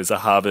Cutler, who is a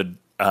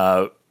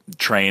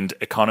Harvard-trained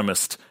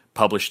economist,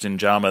 published in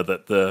JAMA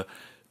that the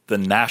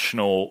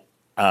national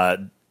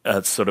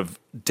sort of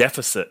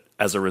deficit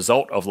as a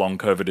result of long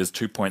COVID is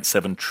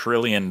 $2.7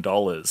 trillion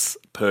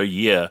per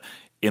year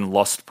in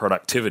lost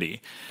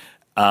productivity.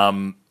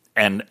 And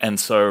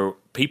so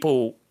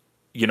people,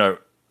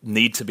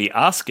 need to be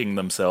asking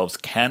themselves,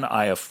 can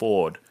I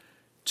afford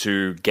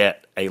to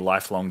get a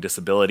lifelong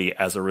disability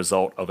as a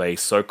result of a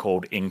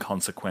so-called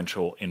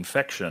inconsequential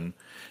infection?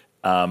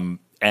 And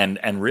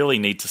really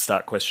need to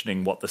start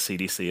questioning what the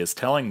CDC is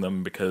telling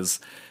them, because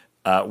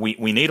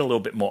we need a little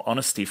bit more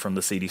honesty from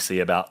the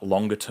CDC about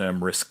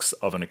longer-term risks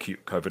of an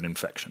acute COVID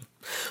infection.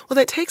 Well,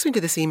 that takes me to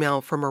this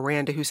email from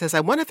Miranda, who says, I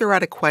want to throw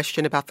out a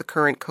question about the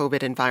current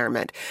COVID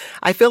environment.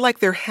 I feel like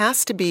there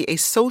has to be a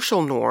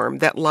social norm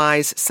that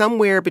lies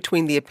somewhere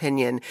between the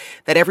opinion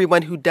that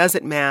everyone who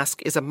doesn't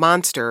mask is a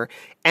monster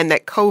and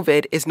that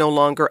COVID is no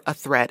longer a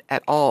threat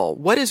at all.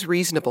 What is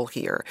reasonable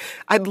here?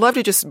 I'd love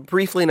to just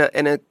briefly,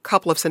 in a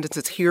couple of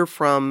sentences, hear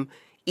from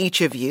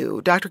each of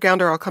you. Dr.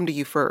 Gounder, I'll come to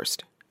you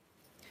first.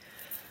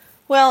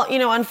 Well,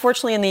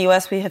 unfortunately in the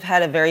U.S. we have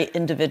had a very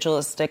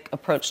individualistic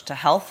approach to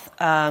health.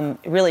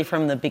 Really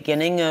from the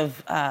beginning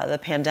of the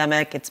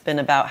pandemic, it's been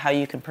about how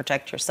you can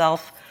protect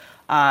yourself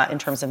in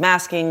terms of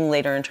masking,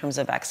 later in terms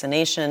of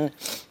vaccination.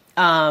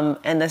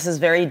 And this is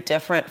very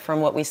different from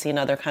what we see in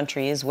other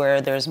countries where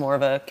there's more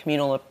of a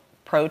communal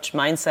approach,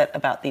 mindset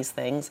about these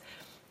things.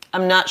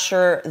 I'm not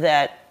sure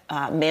that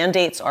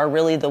mandates are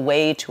really the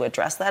way to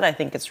address that. I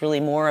think it's really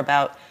more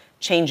about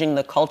changing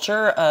the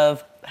culture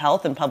of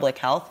health and public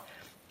health.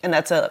 And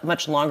that's a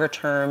much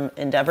longer-term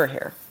endeavor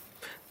here.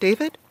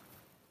 David?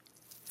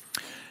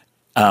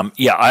 I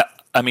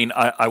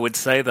would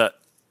say that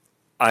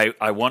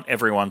I want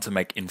everyone to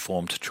make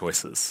informed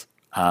choices,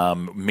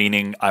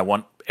 meaning I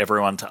want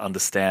everyone to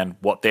understand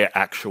what their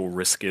actual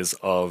risk is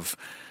of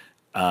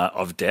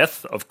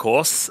death, of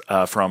course,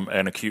 from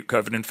an acute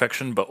COVID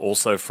infection, but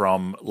also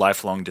from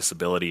lifelong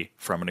disability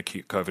from an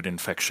acute COVID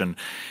infection.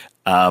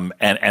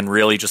 And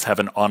really just have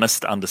an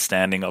honest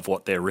understanding of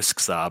what their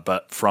risks are.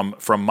 But from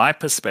my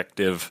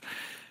perspective,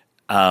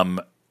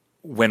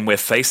 when we're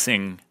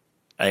facing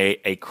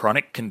a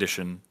chronic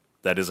condition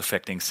that is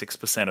affecting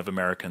 6% of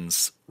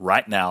Americans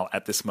right now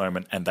at this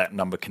moment, and that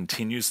number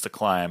continues to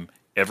climb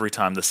every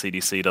time the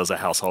CDC does a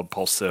household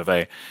pulse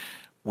survey,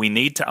 we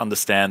need to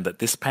understand that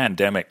this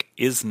pandemic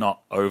is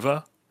not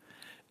over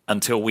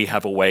until we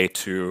have a way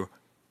to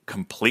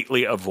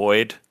completely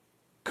avoid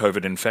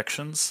COVID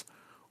infections,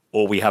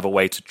 or we have a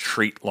way to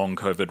treat long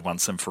COVID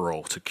once and for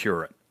all, to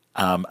cure it.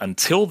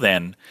 Until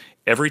then,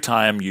 every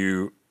time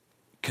you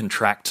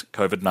contract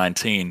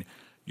COVID-19,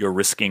 you're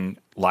risking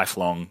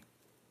lifelong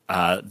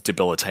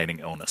debilitating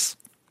illness.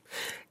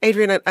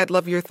 Adrian, I'd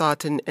love your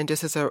thoughts. And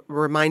just as a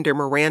reminder,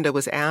 Miranda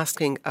was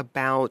asking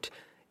about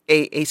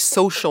a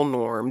social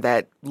norm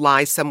that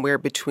lies somewhere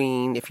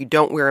between if you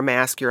don't wear a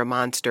mask, you're a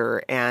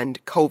monster,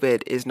 and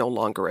COVID is no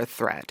longer a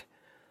threat.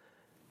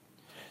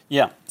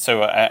 Yeah,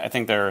 so I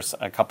think there's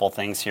a couple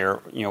things here.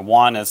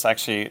 One is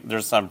actually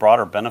there's some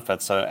broader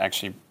benefits of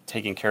actually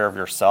taking care of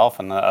yourself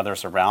and the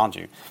others around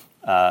you.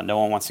 No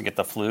one wants to get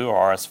the flu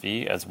or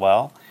RSV as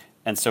well.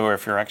 And so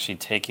if you're actually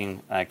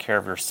taking care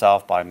of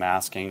yourself by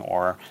masking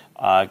or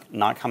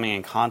not coming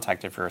in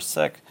contact if you're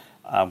sick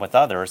with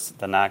others,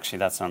 then actually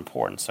that's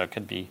important. So it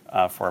could be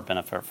for a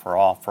benefit for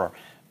all, for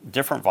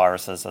different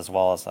viruses as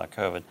well as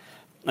COVID.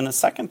 And the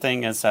second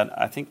thing is that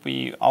I think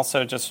we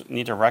also just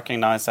need to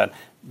recognize that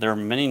there are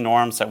many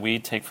norms that we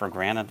take for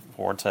granted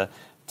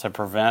to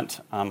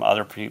prevent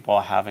other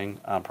people having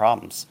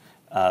problems.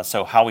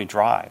 So how we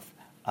drive,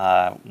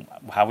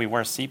 how we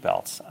wear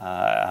seatbelts,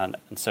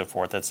 and so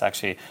forth. It's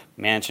actually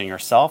managing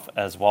yourself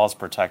as well as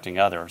protecting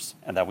others,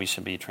 and that we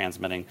should be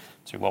transmitting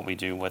to what we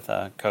do with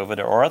COVID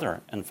or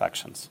other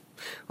infections.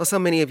 Well, so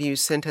many of you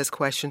sent us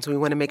questions. We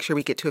want to make sure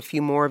we get to a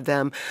few more of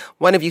them.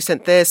 One of you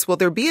sent this: will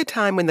there be a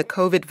time when the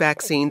COVID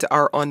vaccines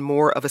are on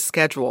more of a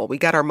schedule? We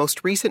got our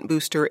most recent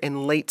booster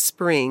in late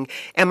spring.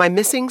 Am I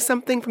missing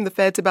something from the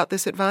feds about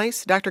this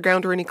advice? Dr.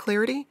 Gounder, any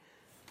clarity?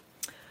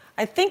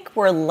 I think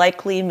we're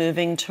likely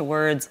moving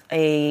towards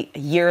a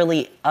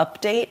yearly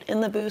update in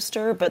the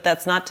booster, but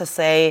that's not to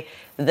say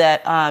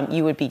that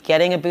you would be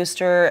getting a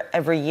booster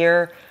every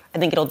year. I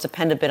think it'll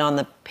depend a bit on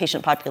the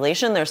patient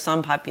population. There's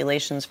some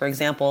populations, for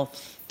example,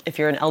 if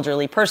you're an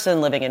elderly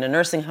person living in a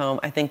nursing home,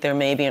 I think there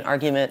may be an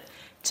argument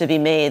to be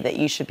made that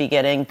you should be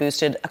getting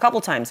boosted a couple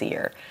times a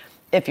year.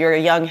 If you're a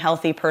young,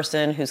 healthy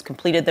person who's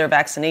completed their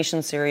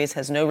vaccination series,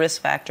 has no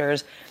risk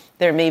factors,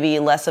 there may be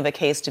less of a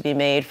case to be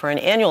made for an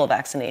annual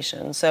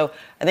vaccination. So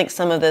I think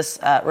some of this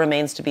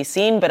remains to be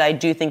seen, but I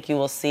do think you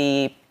will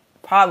see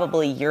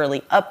probably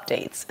yearly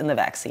updates in the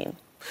vaccine.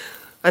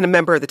 And a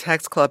member of the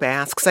Text Club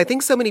asks, I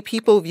think so many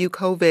people view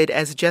COVID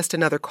as just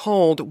another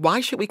cold.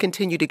 Why should we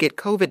continue to get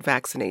COVID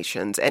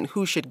vaccinations, and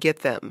who should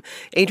get them?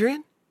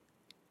 Adrian?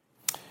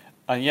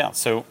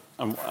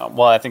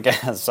 Well, I think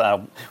as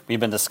we've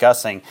been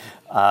discussing,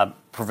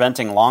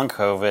 preventing long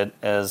COVID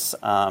is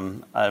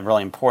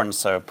really important.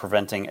 So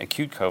preventing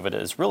acute COVID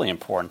is really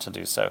important to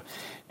do so.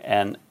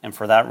 And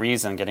for that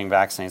reason, getting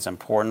vaccinated is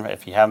important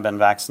if you haven't been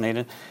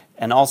vaccinated.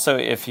 And also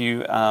if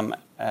you,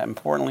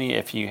 importantly,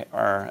 if you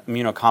are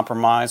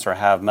immunocompromised or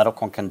have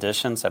medical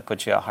conditions that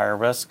put you at higher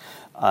risk,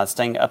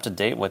 staying up to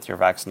date with your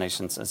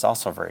vaccinations is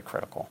also very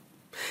critical.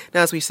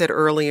 Now, as we said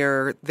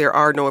earlier, there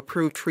are no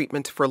approved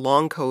treatments for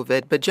long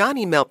COVID, but John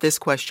emailed this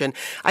question.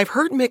 I've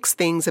heard mixed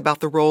things about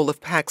the role of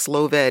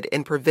Paxlovid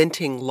in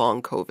preventing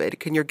long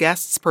COVID. Can your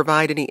guests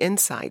provide any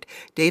insight?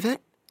 David?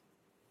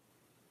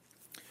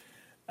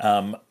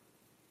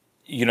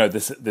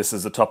 This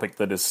is a topic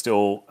that is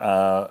still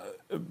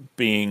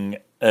being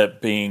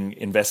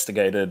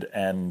investigated,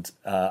 and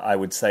I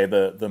would say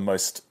the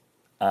most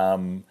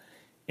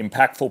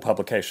impactful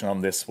publication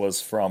on this was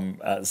from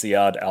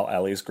Ziad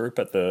Al-Ali's group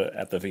at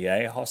the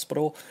VA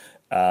hospital,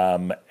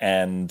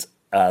 and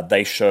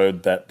they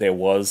showed that there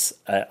was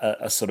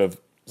a sort of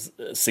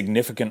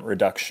significant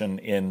reduction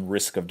in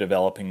risk of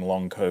developing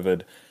long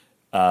COVID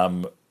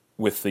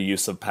with the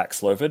use of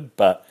Paxlovid,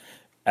 but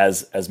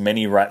as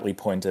many rightly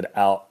pointed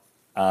out,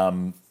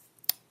 the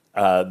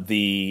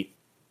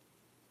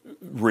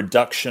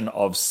reduction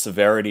of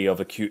severity of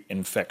acute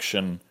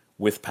infection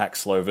with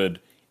Paxlovid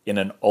in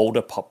an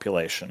older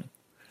population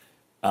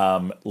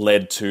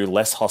led to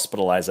less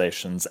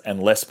hospitalizations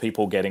and less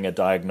people getting a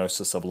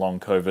diagnosis of long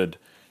COVID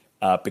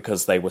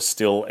because they were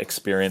still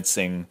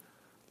experiencing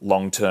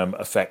long-term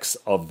effects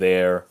of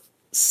their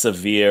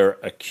severe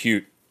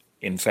acute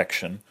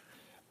infection.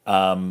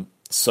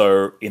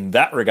 So in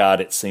that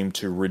regard, it seemed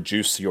to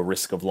reduce your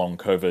risk of long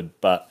COVID.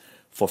 But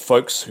for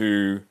folks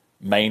who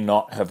may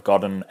not have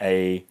gotten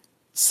a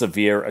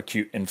severe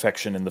acute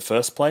infection in the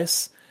first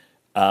place,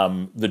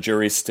 the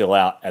jury's still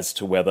out as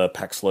to whether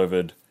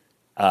Paxlovid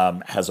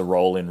has a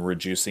role in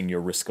reducing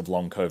your risk of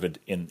long COVID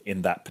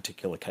in that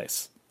particular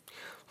case.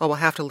 Well, we'll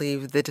have to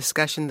leave the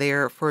discussion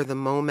there for the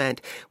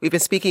moment. We've been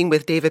speaking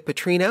with David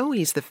Petrino.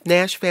 He's the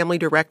Nash Family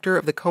Director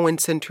of the Cohen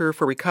Center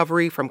for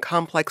Recovery from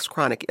Complex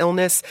Chronic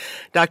Illness.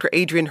 Dr.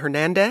 Adrian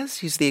Hernandez,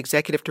 he's the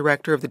Executive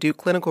Director of the Duke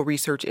Clinical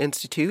Research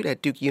Institute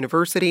at Duke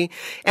University.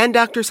 And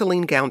Dr.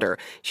 Celine Gounder.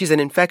 She's an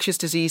infectious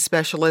disease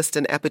specialist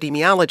and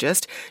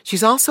epidemiologist.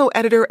 She's also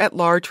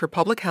editor-at-large for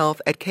public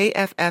health at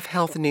KFF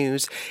Health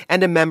News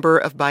and a member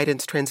of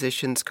Biden's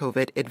Transitions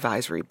COVID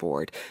Advisory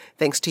Board.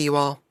 Thanks to you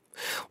all.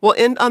 We'll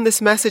end on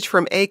this message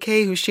from AK,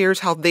 who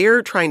shares how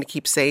they're trying to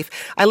keep safe.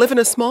 I live in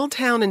a small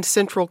town in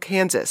central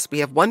Kansas. We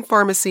have one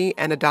pharmacy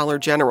and a Dollar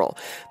General.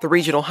 The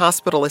regional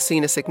hospital has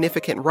seen a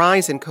significant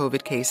rise in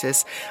COVID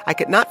cases. I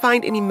could not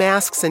find any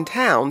masks in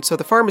town, so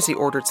the pharmacy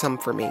ordered some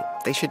for me.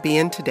 They should be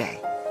in today.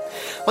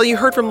 Well, you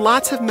heard from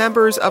lots of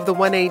members of the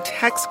 1A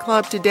Text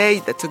Club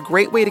today. That's a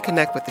great way to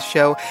connect with the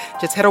show.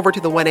 Just head over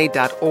to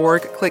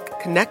the1a.org, click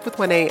Connect with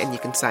 1A, and you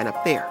can sign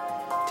up there.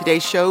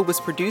 Today's show was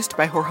produced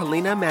by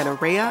Jorgelina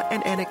Manarea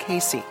and Anna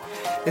Casey.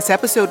 This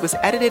episode was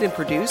edited and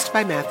produced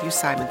by Matthew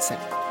Simonson.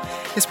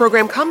 This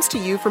program comes to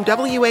you from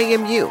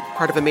WAMU,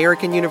 part of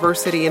American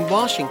University in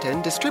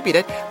Washington,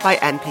 distributed by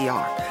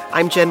NPR.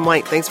 I'm Jen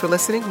White. Thanks for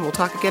listening, and we'll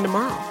talk again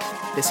tomorrow.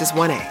 This is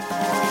 1A.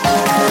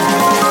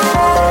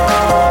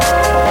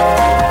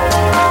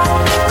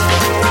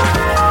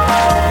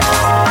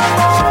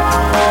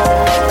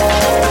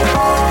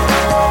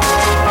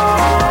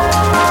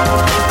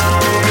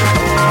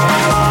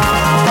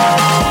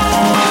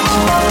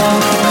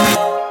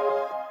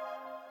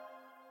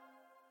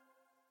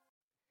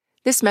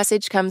 This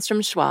message comes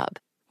from Schwab.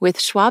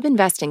 With Schwab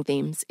investing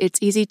themes,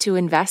 it's easy to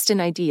invest in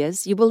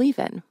ideas you believe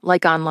in,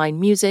 like online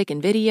music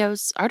and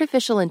videos,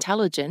 artificial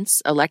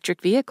intelligence,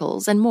 electric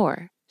vehicles, and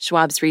more.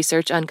 Schwab's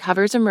research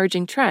uncovers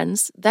emerging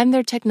trends, then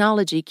their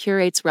technology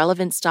curates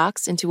relevant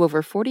stocks into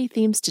over 40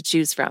 themes to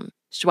choose from.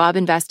 Schwab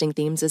investing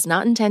themes is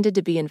not intended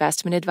to be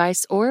investment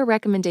advice or a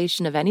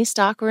recommendation of any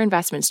stock or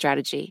investment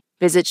strategy.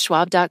 Visit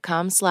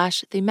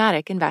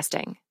schwab.com/thematic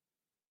investing.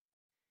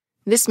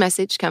 This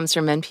message comes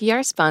from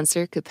NPR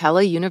sponsor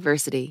Capella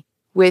University.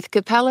 With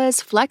Capella's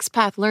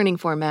FlexPath learning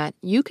format,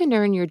 you can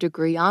earn your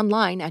degree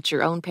online at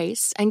your own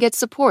pace and get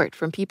support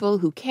from people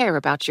who care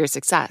about your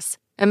success.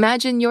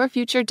 Imagine your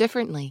future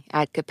differently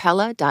at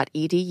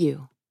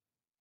capella.edu.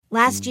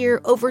 Last year,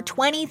 over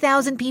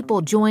 20,000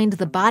 people joined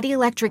the Body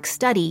Electric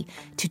study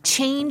to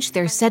change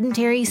their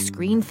sedentary,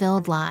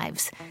 screen-filled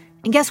lives.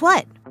 And guess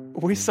what?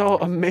 we saw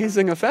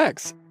amazing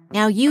effects.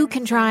 Now you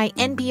can try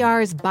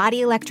NPR's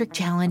Body Electric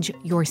Challenge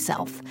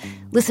yourself.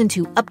 Listen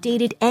to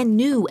updated and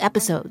new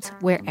episodes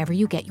wherever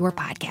you get your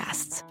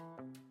podcasts.